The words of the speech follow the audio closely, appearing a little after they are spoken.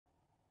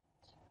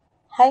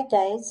Hi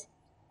guys,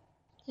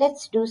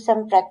 let's do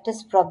some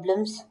practice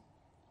problems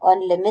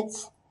on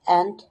limits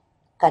and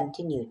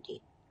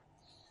continuity.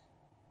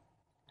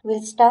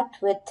 We'll start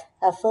with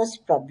our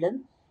first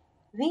problem.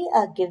 We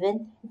are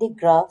given the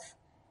graph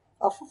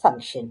of a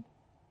function.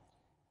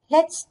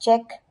 Let's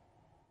check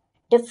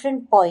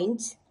different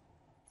points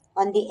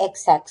on the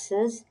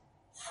x-axis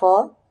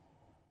for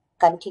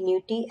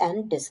continuity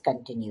and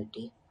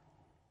discontinuity.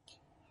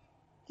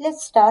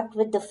 Let's start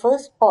with the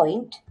first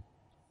point,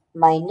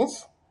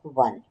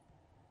 -1.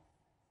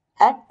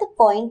 At the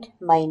point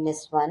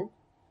 -1,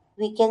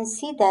 we can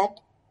see that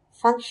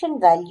function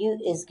value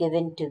is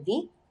given to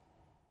be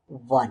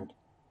 1.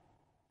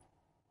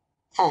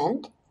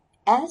 And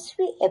as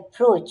we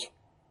approach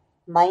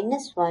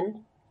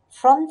 -1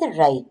 from the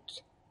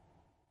right,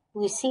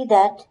 we see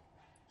that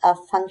our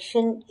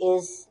function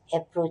is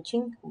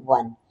approaching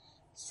 1.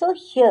 So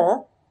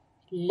here,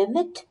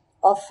 limit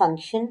of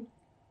function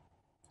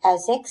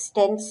as x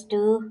tends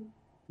to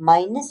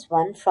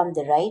 -1 from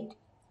the right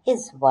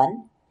is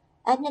 1,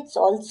 and it's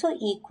also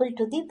equal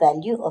to the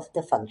value of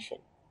the function.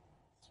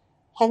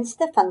 Hence,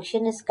 the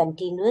function is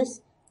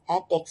continuous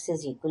at x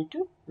is equal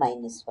to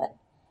 -1.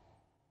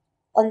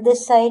 On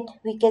this side,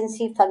 we can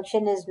see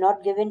function is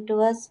not given to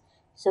us,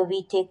 so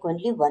we take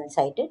only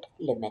one-sided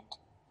limit.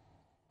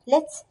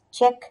 Let's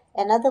check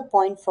another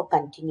point for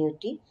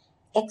continuity.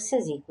 X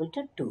is equal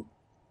to 2.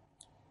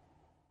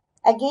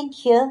 Again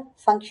here,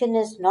 function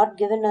is not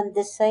given on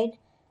this side,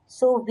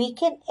 so we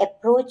can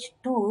approach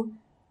 2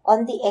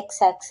 on the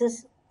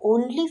x-axis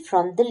only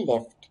from the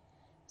left.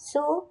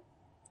 So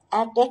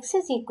at x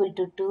is equal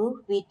to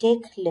 2, we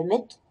take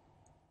limit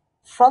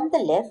from the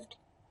left.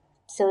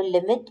 So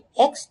limit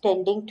x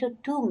tending to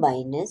 2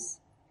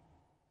 minus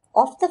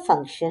of the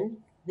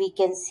function, we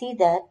can see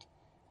that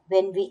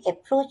when we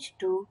approach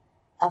 2,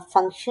 our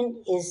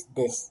function is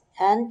this,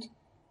 and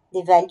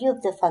the value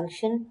of the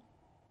function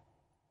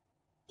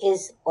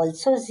is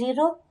also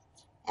 0,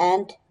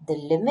 and the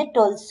limit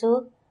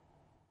also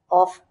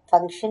of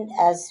function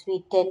as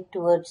we tend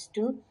towards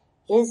 2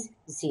 is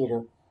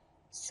 0.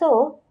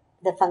 So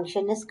the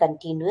function is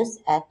continuous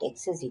at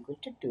x is equal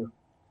to 2.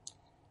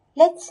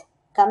 Let's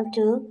come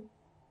to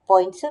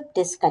points of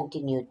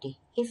discontinuity.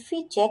 If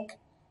we check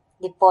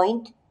the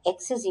point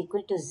x is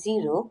equal to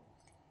 0,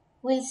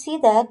 we'll see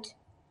that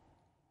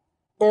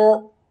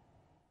the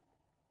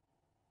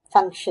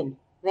function,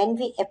 when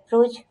we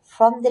approach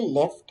from the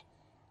left,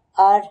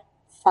 our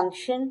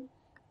function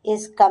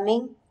is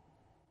coming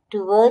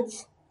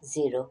towards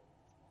 0.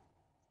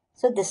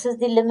 So this is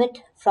the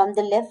limit from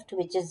the left,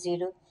 which is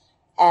 0.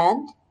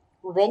 And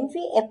when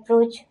we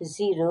approach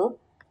 0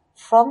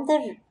 from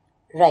the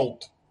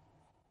right,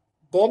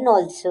 then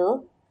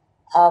also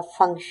our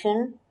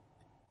function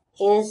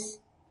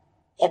is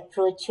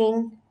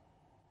approaching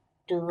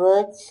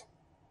towards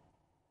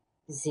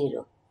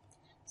 0.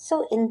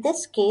 So in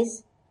this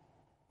case,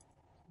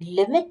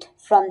 limit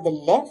from the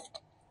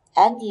left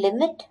and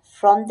limit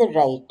from the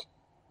right,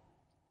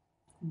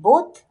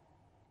 both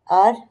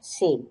are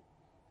same.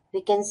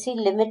 We can see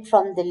limit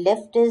from the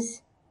left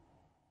is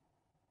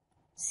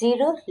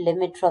 0,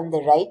 limit from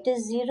the right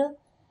is 0,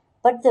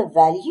 but the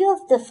value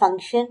of the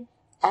function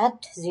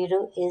at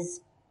 0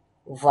 is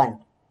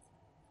 1,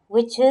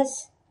 which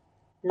is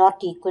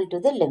not equal to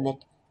the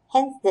limit.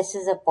 Hence, this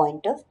is a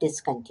point of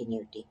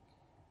discontinuity.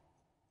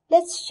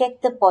 Let's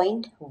check the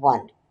point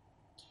 1.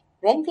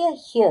 When we are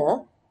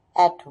here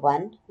at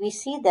 1, we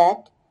see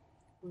that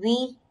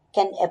we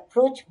can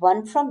approach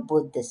 1 from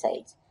both the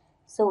sides.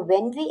 So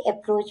when we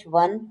approach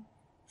 1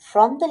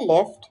 from the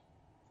left,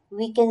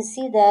 we can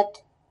see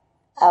that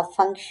our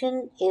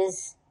function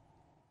is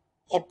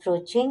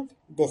approaching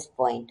this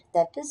point.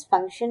 That is,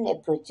 function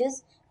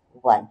approaches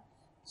 1.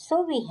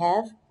 So we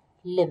have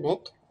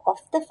limit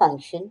of the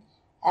function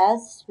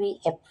as we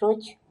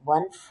approach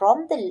 1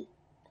 from the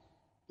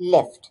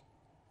left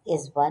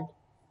is 1.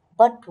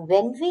 But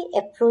when we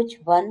approach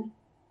 1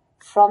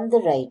 from the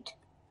right,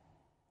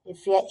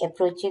 if we are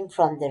approaching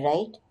from the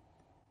right,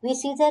 we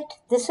see that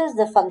this is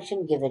the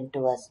function given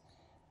to us.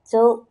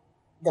 So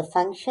the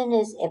function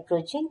is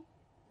approaching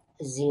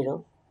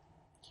 0,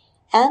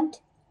 and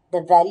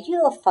the value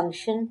of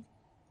function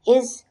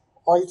is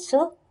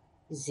also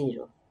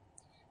 0.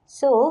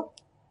 So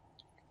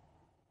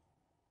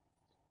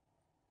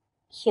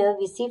here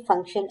we see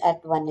function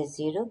at 1 is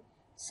 0.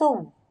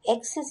 So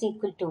x is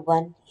equal to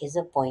 1 is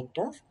a point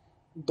of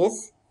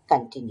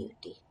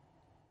discontinuity.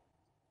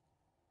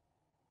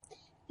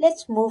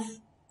 Let's move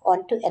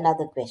on to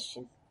another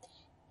question.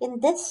 In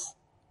this,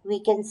 we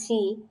can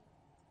see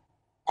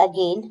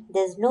again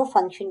there's no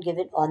function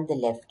given on the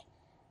left.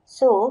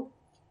 So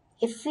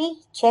if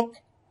we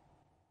check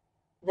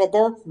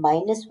whether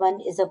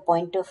 -1 is a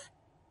point of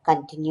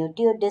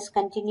continuity or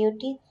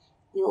discontinuity,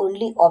 the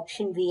only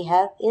option we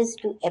have is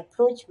to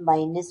approach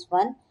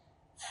 -1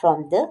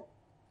 from the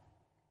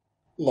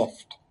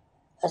left.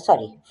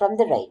 From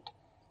the right.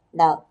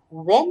 Now,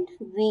 when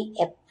we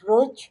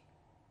approach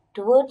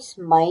towards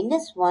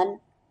 -1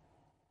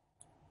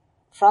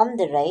 from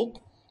the right,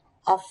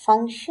 our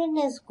function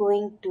is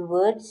going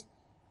towards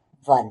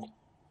 1.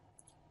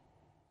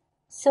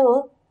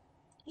 So,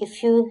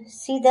 if you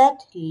see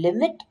that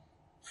limit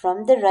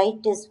from the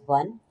right is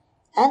 1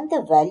 and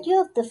the value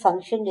of the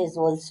function is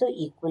also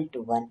equal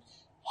to 1,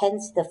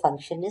 hence the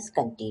function is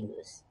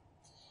continuous.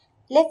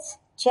 Let's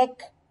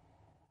check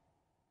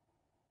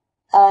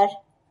our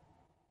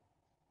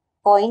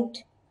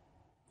point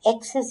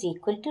x is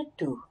equal to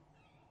 2.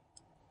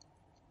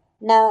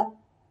 Now,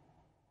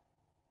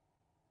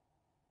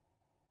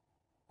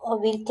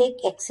 we'll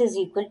take x is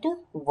equal to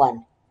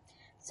 1.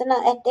 So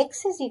now at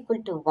x is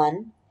equal to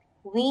 1,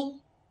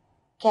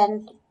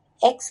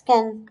 x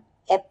can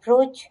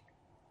approach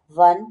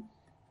 1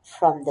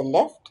 from the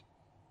left,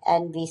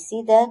 and we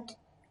see that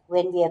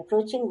when we are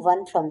approaching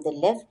 1 from the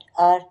left,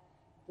 our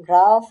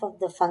graph of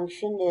the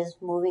function is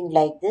moving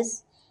like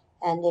this,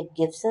 and it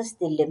gives us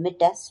the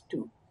limit as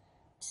 2.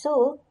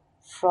 So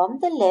from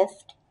the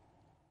left,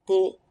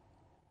 the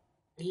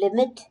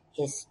limit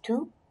is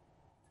 2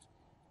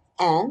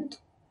 and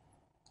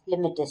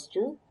limit is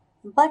 2,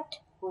 but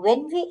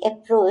when we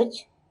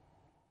approach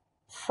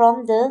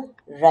from the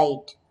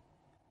right,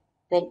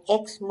 when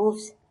x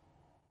moves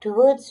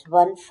towards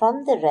 1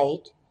 from the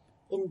right,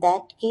 in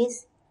that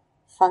case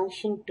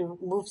function 2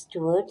 moves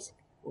towards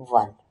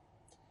 1.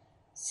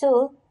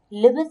 So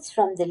limits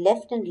from the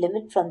left and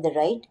limit from the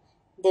right,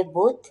 they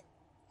both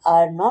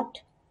are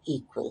not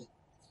equal.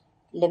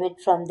 Limit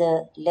from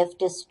the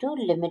left is 2,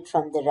 limit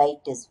from the right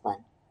is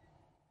 1.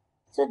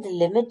 So the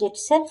limit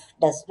itself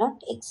does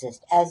not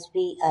exist. As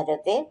we are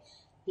aware,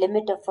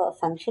 limit of a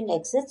function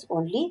exists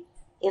only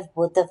if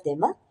both of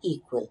them are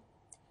equal.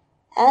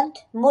 And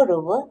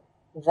moreover,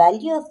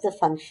 value of the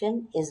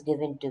function is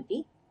given to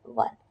be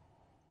 1.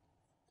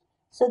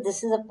 So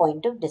this is a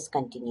point of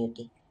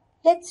discontinuity.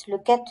 Let's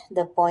look at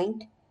the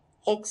point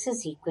x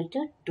is equal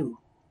to 2.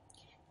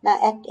 Now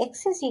at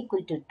x is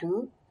equal to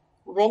 2,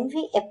 when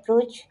we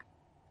approach,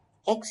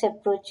 x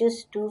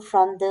approaches 2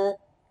 from the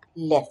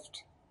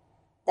left.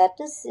 That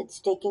is, it's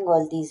taking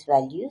all these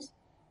values.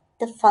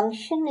 The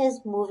function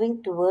is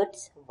moving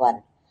towards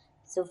 1.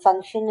 So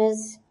function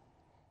is,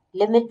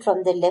 limit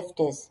from the left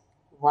is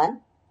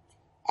 1.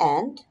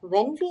 And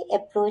when we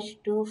approach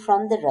 2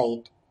 from the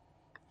right,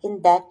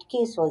 in that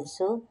case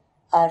also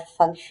our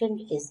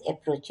function is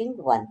approaching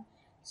 1.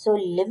 So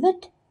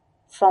limit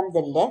from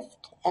the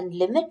left and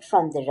limit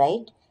from the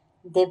right,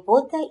 they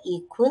both are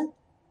equal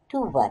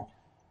to 1.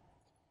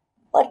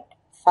 But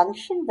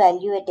function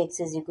value at x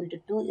is equal to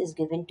 2 is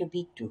given to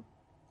be 2.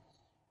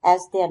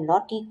 As they are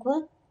not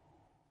equal,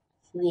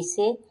 we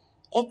say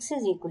x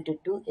is equal to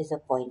 2 is a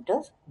point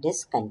of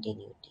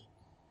discontinuity.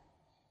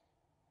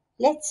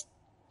 Let's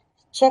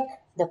check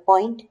the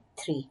point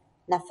 3.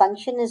 Now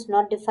function is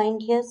not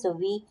defined here, so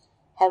we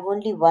have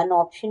only one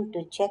option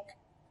to check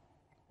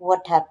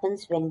what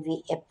happens when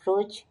we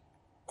approach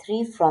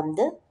 3 from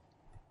the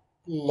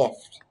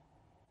left.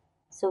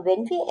 So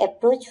when we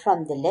approach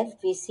from the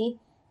left, we see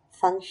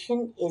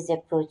function is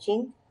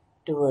approaching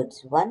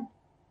towards 1.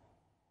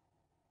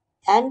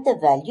 And the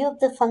value of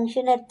the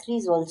function at 3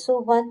 is also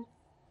 1.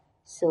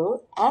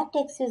 So at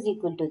x is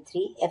equal to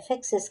 3,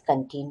 fx is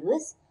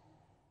continuous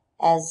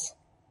as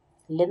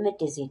limit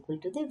is equal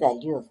to the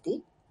value of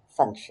the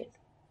function.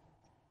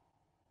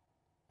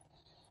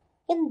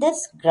 In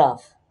this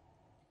graph,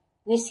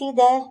 we see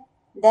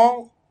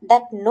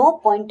that no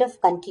point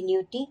of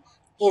continuity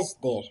is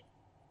there.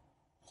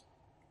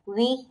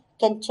 We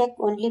can check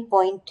only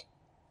point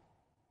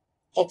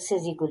x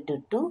is equal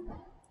to 2,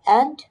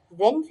 and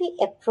when we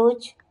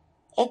approach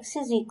x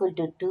is equal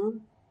to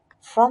 2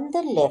 from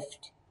the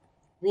left,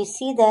 we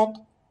see that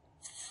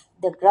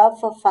the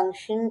graph of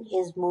function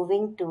is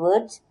moving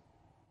towards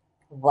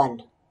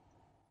 1.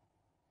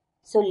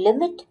 So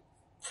limit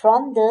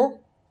from the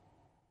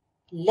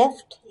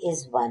left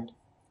is 1.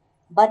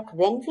 But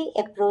when we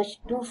approach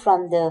 2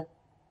 from the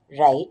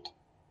right,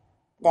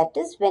 that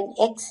is when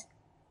x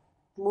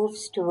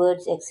moves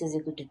towards x is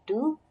equal to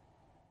 2,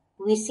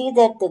 we see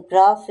that the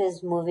graph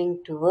is moving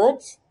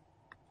towards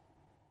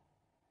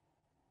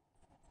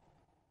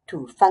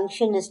 2.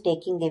 Function is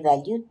taking the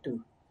value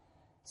 2.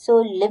 So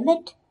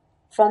limit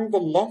from the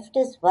left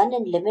is 1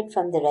 and limit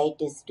from the right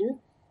is 2.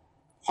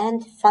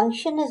 And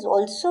function is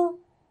also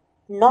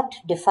not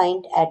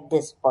defined at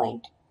this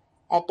point.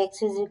 At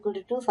x is equal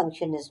to 2,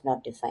 function is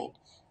not defined.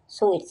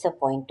 So it's a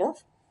point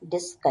of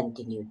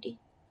discontinuity.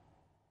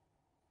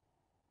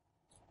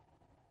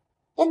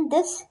 In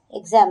this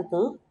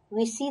example,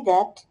 we see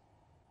that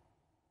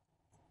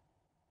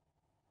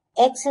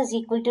x is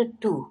equal to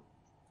 2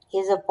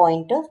 is a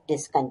point of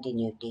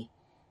discontinuity,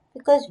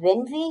 because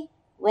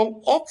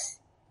when x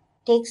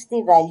takes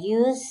the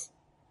values,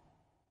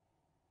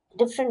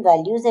 different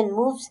values, and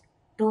moves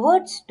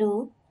towards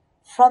 2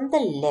 from the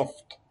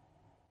left,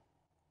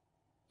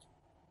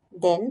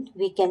 then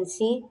we can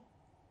see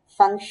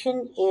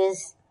function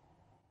is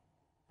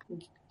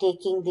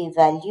taking the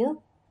value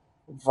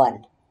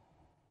 1.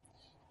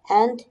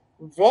 And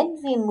when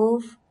we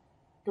move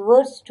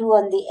towards 2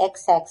 on the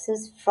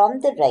x-axis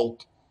from the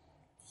right,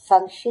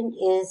 function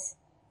is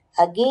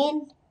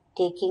again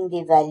taking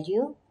the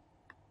value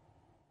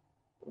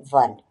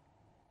 1.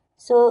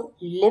 So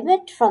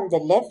limit from the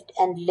left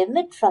and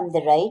limit from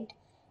the right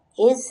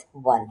is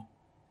 1.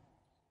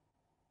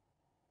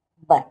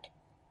 But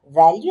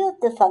value of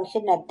the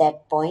function at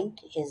that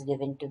point is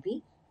given to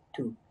be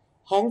 2.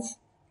 Hence,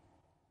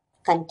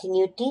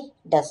 continuity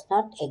does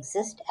not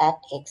exist at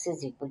x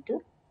is equal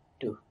to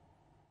 2.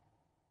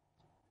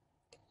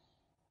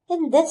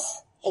 In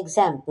this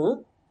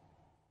example,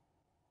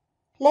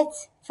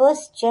 let's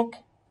first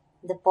check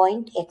the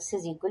point x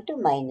is equal to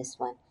minus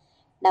 1.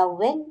 Now,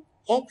 when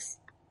x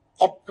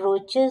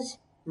approaches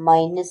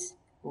minus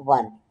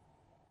 1,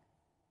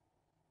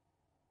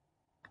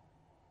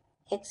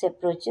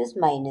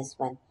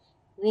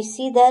 we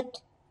see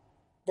that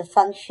the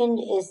function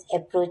is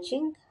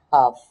approaching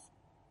half.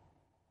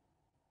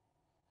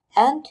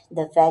 And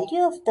the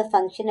value of the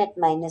function at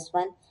minus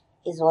 1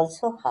 is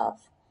also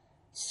half.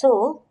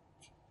 So,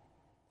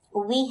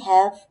 we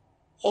have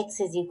x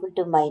is equal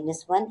to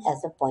minus 1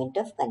 as a point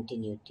of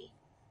continuity.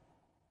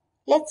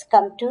 Let's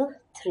come to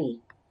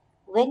 3.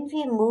 When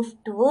we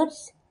move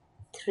towards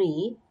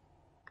 3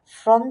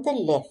 from the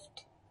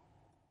left,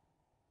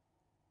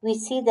 we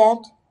see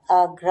that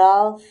our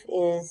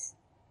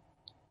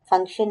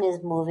function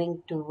is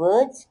moving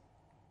towards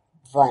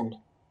 1.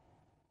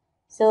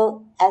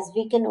 So, as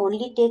we can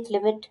only take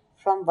limit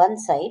from one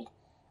side,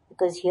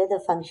 because here the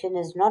function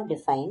is not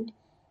defined,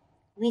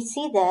 we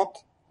see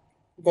that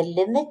the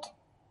limit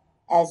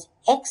as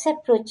x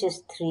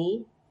approaches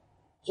 3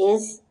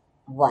 is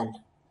 1.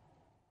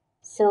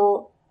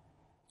 So,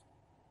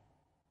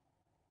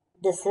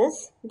 this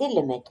is the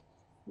limit.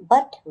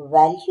 But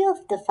value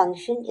of the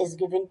function is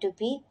given to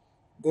be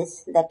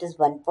this, that is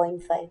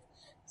 1.5.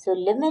 So,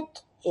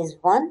 limit is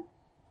 1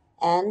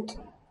 and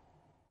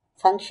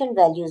function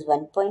value is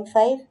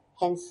 1.5.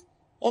 Hence,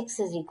 x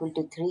is equal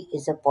to 3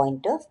 is a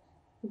point of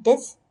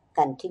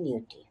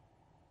discontinuity.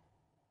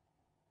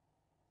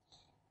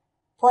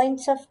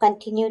 Points of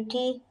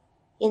continuity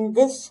in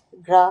this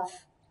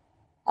graph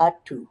are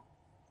 2.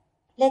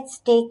 Let's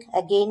take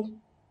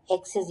again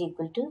x is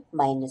equal to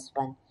minus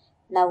 1.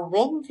 Now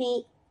when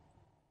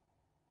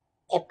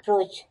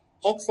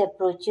x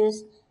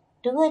approaches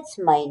towards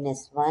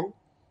minus 1,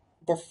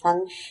 the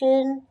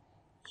function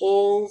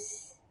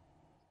is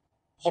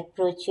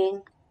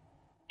approaching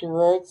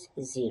towards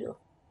 0.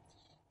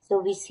 So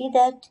we see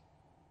that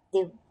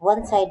the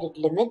one-sided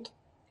limit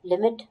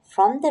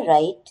from the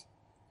right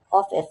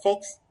of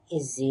fx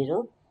is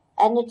 0,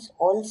 and it's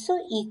also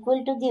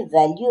equal to the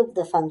value of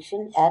the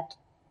function at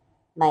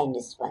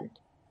minus 1.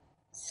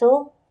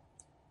 So,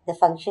 the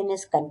function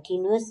is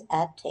continuous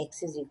at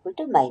x is equal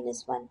to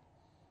minus 1.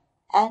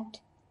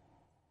 At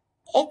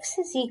x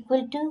is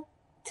equal to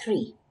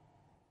 3.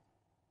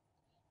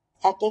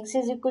 At x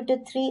is equal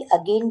to 3,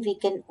 again we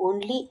can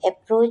only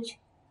approach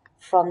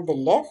from the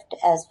left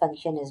as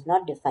function is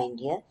not defined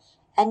here.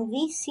 And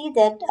we see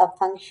that a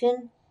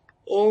function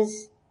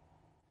is,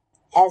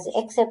 as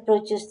x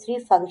approaches 3,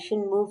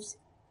 function moves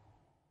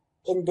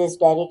in this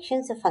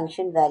direction, so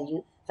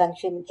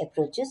function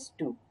approaches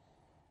 2.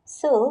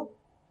 So,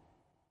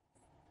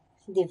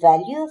 the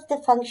value of the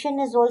function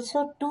is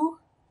also 2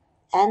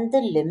 and the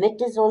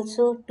limit is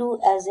also 2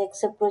 as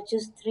x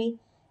approaches 3.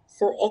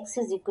 So, x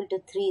is equal to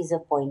 3 is a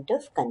point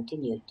of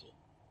continuity.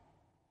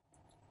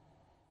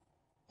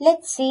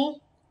 Let's see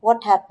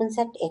what happens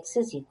at x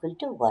is equal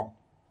to 1.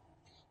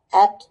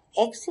 At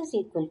x is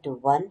equal to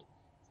 1,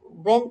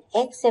 when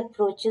x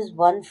approaches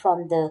 1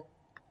 from the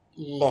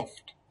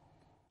left,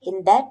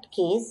 in that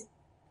case,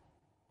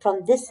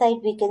 from this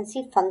side we can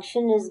see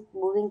function is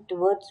moving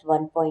towards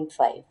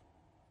 1.5.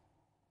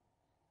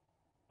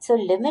 So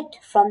limit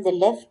from the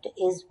left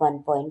is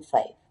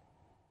 1.5.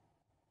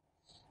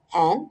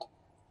 And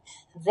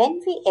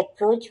when we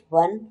approach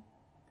 1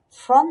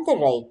 from the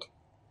right,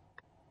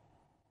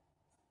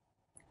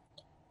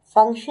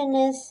 function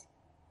is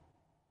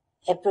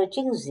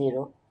approaching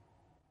 0.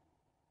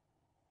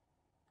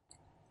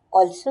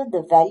 Also,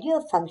 the value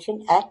of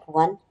function at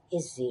 1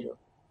 is 0.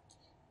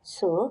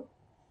 So,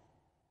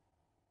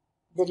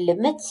 the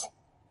limits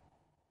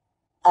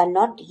are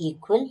not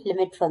equal,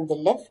 limit from the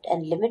left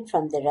and limit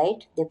from the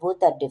right, they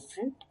both are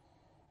different.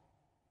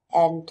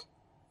 And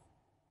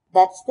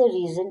that's the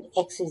reason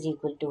x is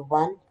equal to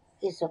 1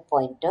 is a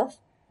point of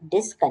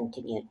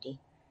discontinuity.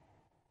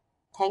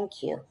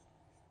 Thank you.